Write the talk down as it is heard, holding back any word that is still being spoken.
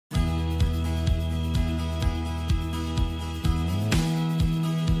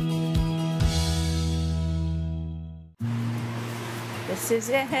This is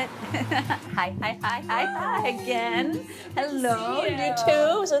it. Hi, hi, hi, hi, hi again. Hello, you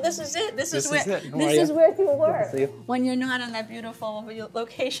too. So this is it. This is where you work. When you're not on that beautiful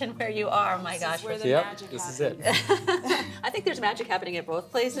location where you are. Oh my gosh. Where the magic this is happens. it. I think there's magic happening at both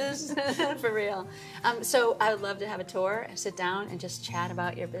places, for real. So I would love to have a tour, sit down, and just chat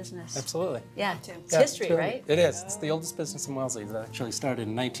about your business. Absolutely. Yeah, it's Yeah, history, truly. right? It is. It's the oldest business in Wellesley. It actually started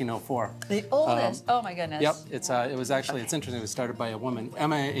in 1904. The oldest. Oh my goodness. Yep. It was actually, it's interesting, it was started by a woman.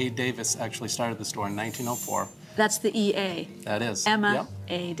 Emma A. Davis actually started the store in 1904. That's the EA. That is. Emma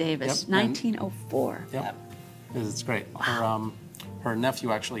Yep. A. Davis, Yep. 1904. Yep. It's great. Her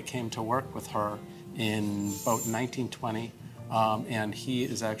nephew actually came to work with her in about 1920. And he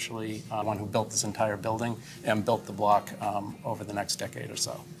is actually the one who built this entire building and built the block over the next decade or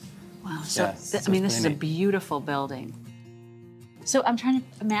so. Wow. So, Yeah, I mean, this is a neat. beautiful building. So I'm trying to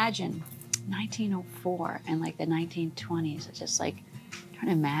imagine 1904 and like the 1920s. It's just like trying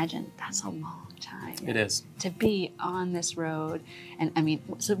to imagine. That's a long time. It is. To be on this road. And I mean,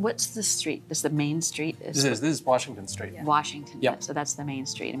 so what's the street? This is the main street? This is Washington Street. Washington. Yep. So that's the main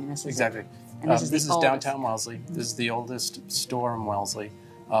street. I mean, this is Exactly. And this is this the is oldest. downtown Wellesley. This is the oldest store in Wellesley.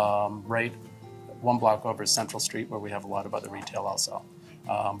 Right one block over is Central Street, where we have a lot of other retail also.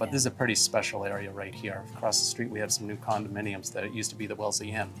 But this is a pretty special area right here. Across the street, we have some new condominiums that it used to be the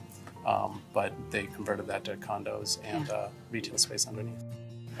Wellesley Inn, but they converted that to condos and retail space underneath.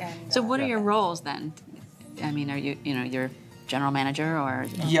 And, So what are your roles then? I mean, are you're general manager or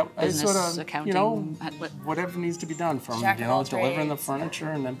Yep, I business sort of, accounting? whatever needs to be done, from Jack of all delivering the trades.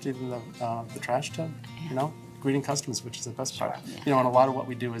 furniture and emptying the trash to greeting customers, which is the best part. Yeah. And a lot of what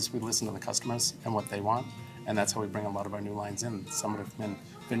we do is we listen to the customers and what they want, and that's how we bring a lot of our new lines in. Some of them,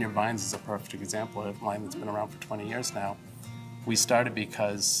 Vineyard Vines is a perfect example of a line that's been around for 20 years now. We started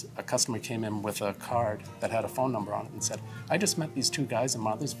because a customer came in with a card that had a phone number on it and said, "I just met these two guys in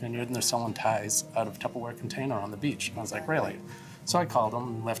Martha's Vineyard and they're selling ties out of a Tupperware container on the beach." And I was like, "Really?" So I called them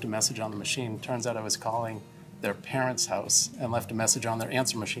and left a message on the machine. Turns out I was calling their parents' house and left a message on their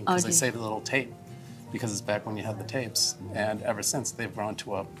answer machine because they geez. saved a little tape, because it's back when you had the tapes. And ever since, they've grown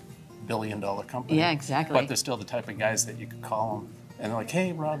to a billion-dollar company. Yeah, exactly. But they're still the type of guys that you could call them and they're like,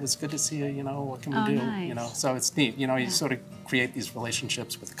 "Hey, Rob, it's good to see you. What can we do?" Nice. So it's neat. You sort of create these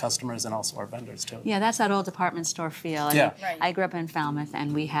relationships with the customers and also our vendors too. Yeah, that's that old department store feel. I Yeah. mean, Right. I grew up in Falmouth,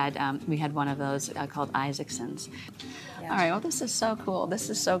 and we had one of those called Isaacson's. Yeah. All right, well, this is so cool.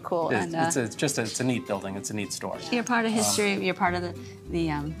 This is so cool. And It's a neat building. It's a neat store. you're part of history. You're part of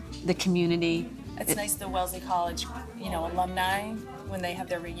the community. It's nice the Wellesley College, alumni, when they have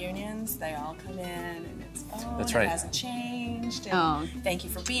their reunions, they all come in and it's, That's it right. hasn't changed. And Oh. thank you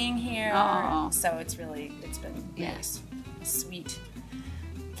for being here. Oh. So it's been Yeah. really a sweet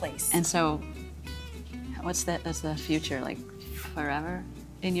place. And so, what's the future like? Forever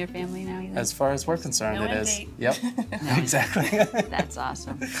in your family now? You think? As far as we're concerned, No it end is. date. Yep. Exactly. That's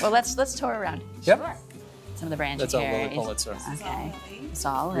awesome. Well, let's tour around Yep. some of the brands That's you our carry. Lily Pulitzer. Okay. It's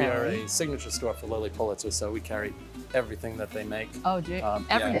all We are Lily. a signature store for Lily Pulitzer, so we carry everything that they make. Oh, do you? Yeah,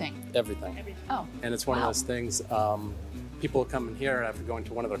 Everything. everything. Oh. And it's one Wow. of those things, people come in here after going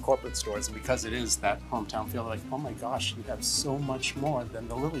to one of their corporate stores, and because it is that hometown feel, they're like, "Oh my gosh, you have so much more than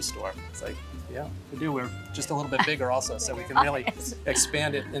the Lily store." It's like, yeah, we do. We're just a little bit bigger also, so we can really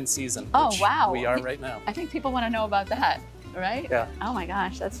expand it in season, Oh, which wow. we are right now. I think people want to know about that, right? Yeah. Oh my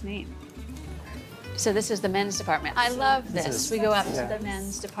gosh, that's neat. So this is the men's department. I love this. is- We go up yeah. to the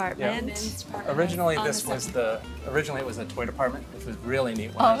men's department. Originally, On this the was originally it was a toy department, which was really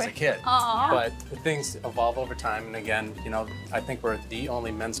neat when Oh, I was a right. kid. Aw. But things evolve over time, and again, I think we're the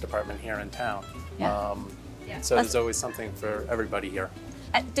only men's department here in town. Yeah. So there's always something for everybody here.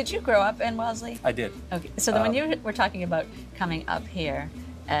 Did you grow up in Wellesley? I did. Okay. So then when you were talking about coming up here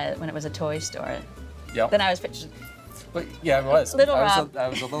when it was a toy store, Yep. then I was picturing. But yeah, I was. Little I was Rob. I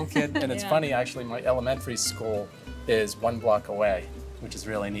was a little kid, and it's Yeah. funny actually. My elementary school is 1 block away, which is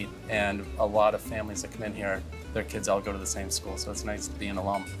really neat. And a lot of families that come in here, their kids all go to the same school, so it's nice to be an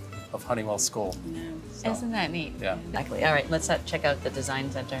alum of Honeywell School. So, Isn't that neat? Yeah. Exactly. All right, let's check out the design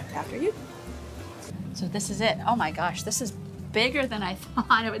center. After you. So this is it. Oh my gosh, this is bigger than I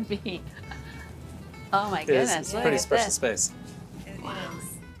thought it would be. Oh my It is. goodness, It's a look pretty at special this. space. It is.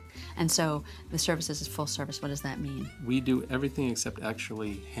 And so the services is full service. What does that mean? We do everything except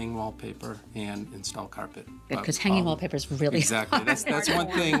actually hang wallpaper and install carpet. Because hanging wallpaper is really Exactly. hard. That's one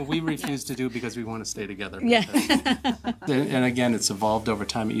thing we refuse to do because we want to stay together. Yeah. And again, it's evolved over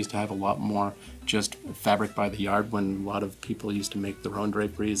time. It used to have a lot more just fabric by the yard when a lot of people used to make their own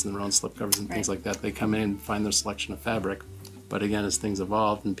draperies and their own slipcovers and things like that. They come in and find their selection of fabric. But again, as things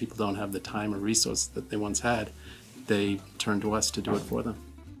evolved and people don't have the time or resources that they once had, they turn to us to do it for them.